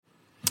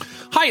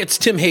Hi, it's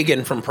Tim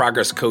Hagen from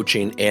Progress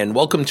Coaching, and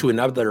welcome to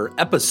another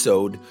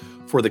episode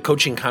for the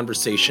Coaching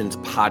Conversations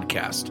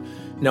podcast.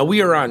 Now, we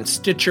are on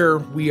Stitcher,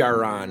 we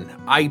are on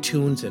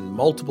iTunes, and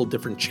multiple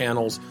different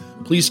channels.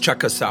 Please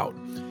check us out.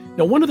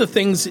 Now, one of the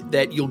things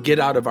that you'll get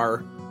out of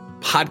our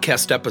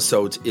podcast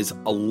episodes is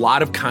a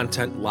lot of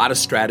content, a lot of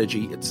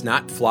strategy. It's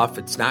not fluff,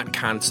 it's not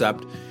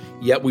concept,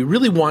 yet we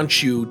really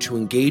want you to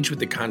engage with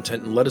the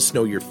content and let us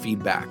know your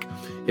feedback.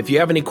 If you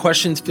have any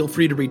questions, feel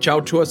free to reach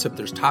out to us. If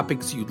there's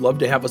topics you'd love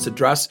to have us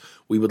address,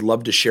 we would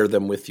love to share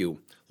them with you.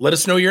 Let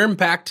us know your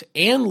impact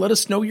and let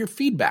us know your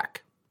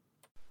feedback.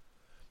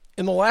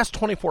 In the last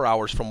 24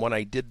 hours from when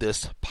I did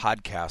this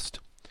podcast,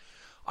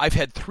 I've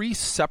had 3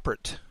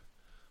 separate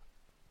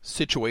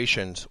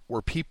situations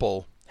where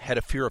people had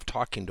a fear of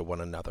talking to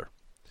one another.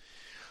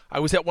 I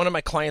was at one of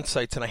my client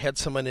sites and I had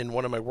someone in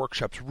one of my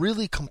workshops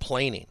really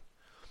complaining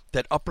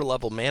that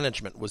upper-level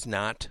management was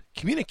not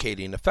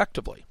communicating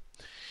effectively.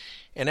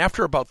 And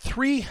after about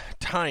 3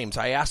 times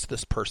I asked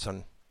this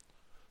person,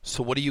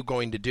 so what are you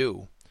going to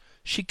do?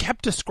 She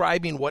kept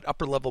describing what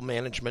upper-level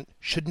management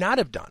should not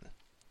have done.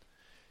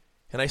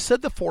 And I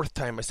said the 4th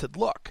time, I said,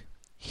 look,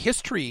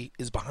 history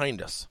is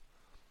behind us.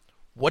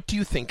 What do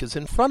you think is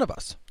in front of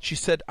us? She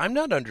said, I'm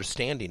not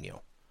understanding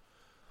you.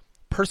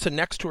 Person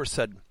next to her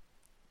said,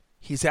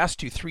 he's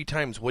asked you 3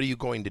 times, what are you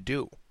going to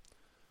do?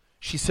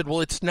 She said,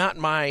 well, it's not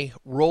my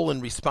role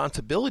and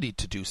responsibility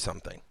to do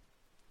something.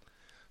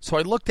 So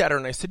I looked at her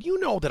and I said, you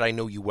know that I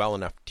know you well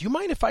enough. Do you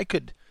mind if I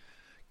could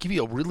give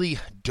you a really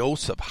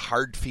dose of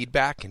hard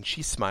feedback? And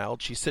she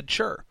smiled. She said,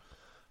 sure.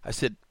 I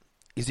said,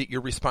 is it your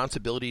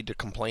responsibility to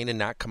complain and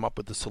not come up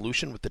with a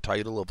solution with the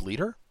title of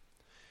leader?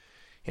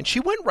 And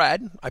she went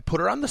red. I put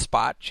her on the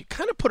spot. She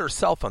kind of put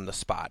herself on the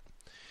spot.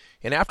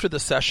 And after the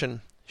session,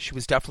 she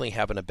was definitely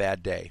having a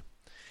bad day.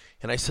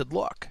 And I said,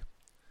 look,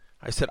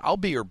 I'll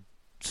be your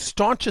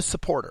staunchest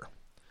supporter.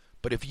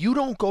 But if you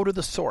don't go to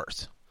the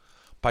source,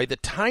 by the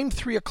time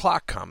 3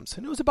 o'clock comes,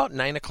 and it was about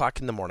 9 o'clock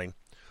in the morning,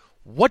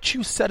 what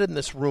you said in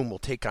this room will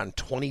take on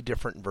 20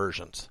 different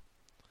versions.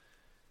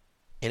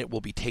 And it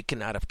will be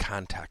taken out of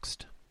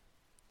context.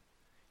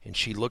 And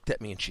she looked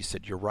at me and she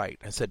said, you're right.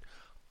 I said,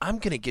 I'm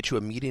going to get you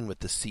a meeting with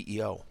the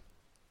CEO.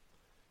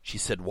 She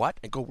said, what?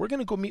 I go, we're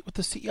going to go meet with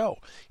the CEO.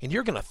 And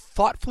you're going to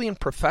thoughtfully and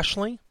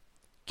professionally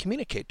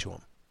communicate to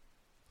him.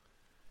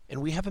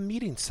 And we have a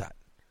meeting set.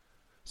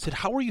 I said,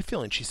 how are you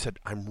feeling? She said,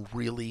 I'm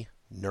really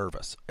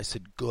nervous. I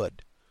said,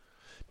 good.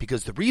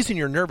 Because the reason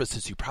you're nervous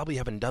is you probably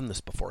haven't done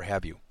this before,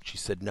 have you? She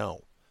said,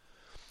 no.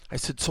 I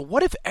said, so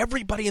what if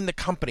everybody in the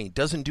company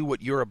doesn't do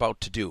what you're about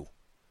to do?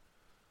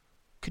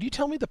 Could you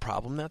tell me the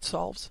problem that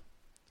solves?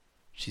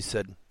 She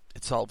said,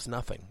 it solves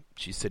nothing.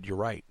 She said, you're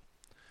right.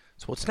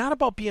 So it's not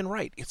about being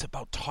right. It's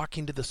about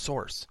talking to the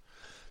source.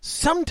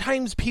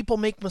 Sometimes people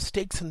make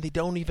mistakes and they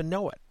don't even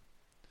know it.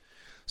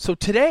 So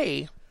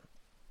today,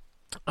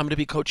 I'm going to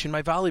be coaching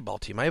my volleyball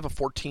team. I have a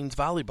 14s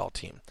volleyball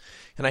team.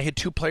 And I had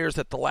 2 players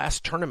at the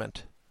last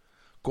tournament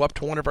go up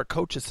to one of our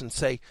coaches and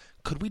say,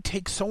 could we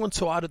take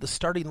so-and-so out of the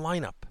starting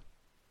lineup?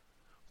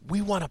 We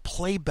want to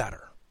play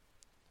better.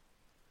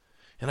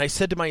 And I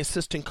said to my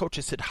assistant coach,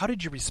 I said, how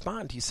did you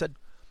respond? He said,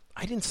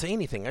 I didn't say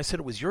anything. I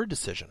said, it was your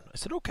decision. I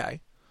said,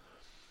 okay.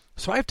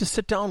 So I have to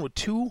sit down with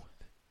 2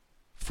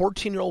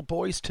 14-year-old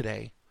boys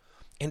today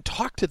and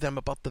talk to them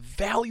about the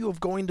value of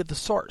going to the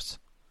source.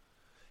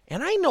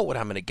 And I know what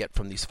I'm going to get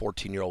from these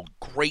 14-year-old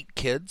great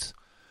kids.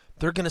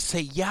 They're going to say,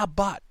 yeah,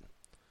 but.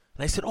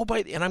 And I said,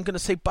 and I'm going to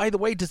say, by the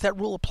way, does that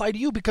rule apply to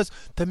you? Because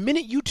the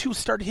minute you 2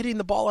 start hitting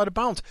the ball out of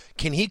bounds,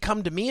 can he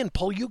come to me and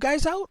pull you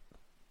guys out?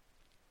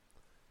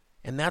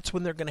 And that's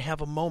when they're going to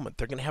have a moment.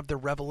 They're going to have their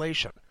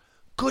revelation.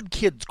 Good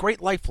kids,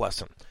 great life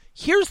lesson.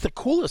 Here's the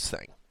coolest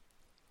thing.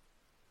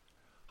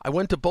 I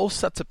went to both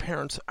sets of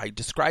parents. I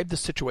described the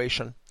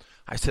situation.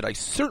 I said, I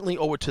certainly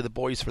owe it to the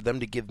boys for them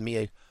to give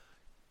me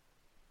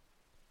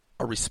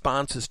a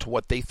response as to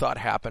what they thought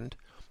happened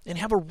and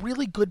have a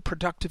really good,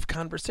 productive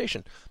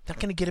conversation. I'm not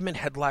going to get them in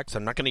headlocks.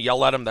 I'm not going to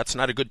yell at them. That's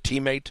not a good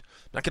teammate.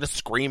 I'm not going to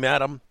scream at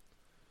them.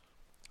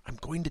 I'm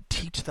going to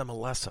teach them a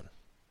lesson.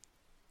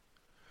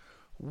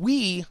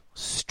 We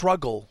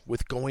struggle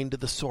with going to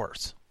the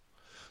source.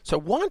 So I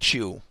want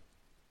you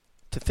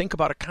to think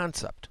about a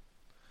concept.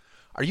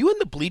 Are you in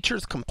the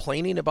bleachers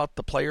complaining about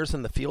the players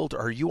in the field, or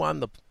are you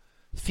on the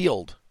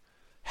field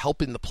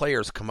helping the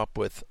players come up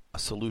with a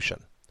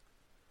solution?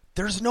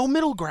 There's no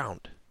middle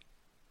ground.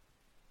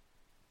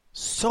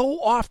 So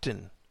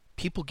often,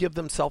 people give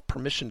themselves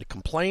permission to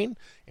complain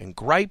and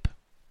gripe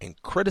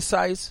and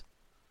criticize,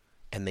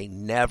 and they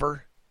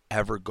never,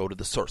 ever go to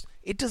the source.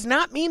 It does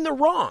not mean they're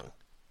wrong.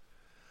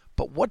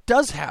 But what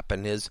does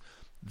happen is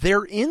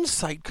their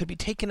insight could be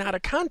taken out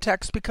of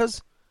context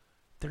because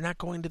they're not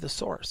going to the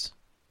source.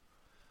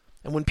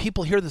 And when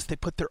people hear this, they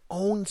put their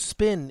own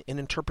spin and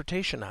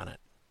interpretation on it.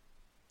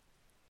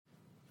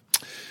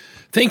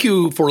 Thank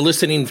you for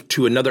listening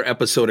to another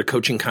episode of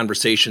Coaching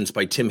Conversations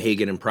by Tim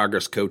Hagen and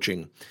Progress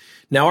Coaching.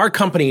 Now, our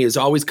company is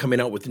always coming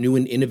out with new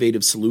and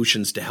innovative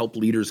solutions to help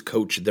leaders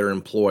coach their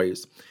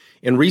employees.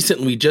 And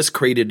recently, we just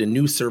created a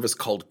new service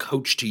called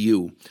Coach to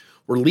You,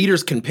 where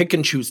leaders can pick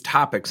and choose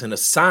topics and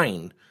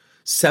assign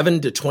 7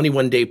 to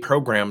 21 day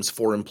programs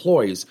for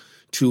employees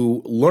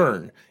to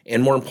learn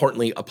and, more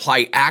importantly,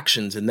 apply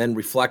actions and then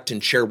reflect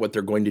and share what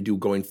they're going to do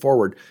going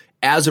forward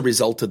as a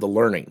result of the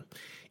learning.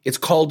 It's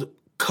called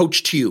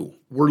Coach to You.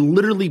 We're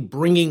literally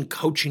bringing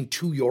coaching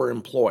to your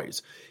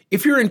employees.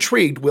 If you're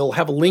intrigued, we'll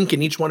have a link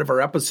in each one of our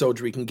episodes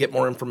where you can get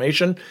more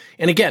information.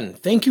 And again,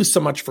 thank you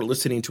so much for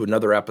listening to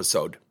another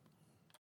episode.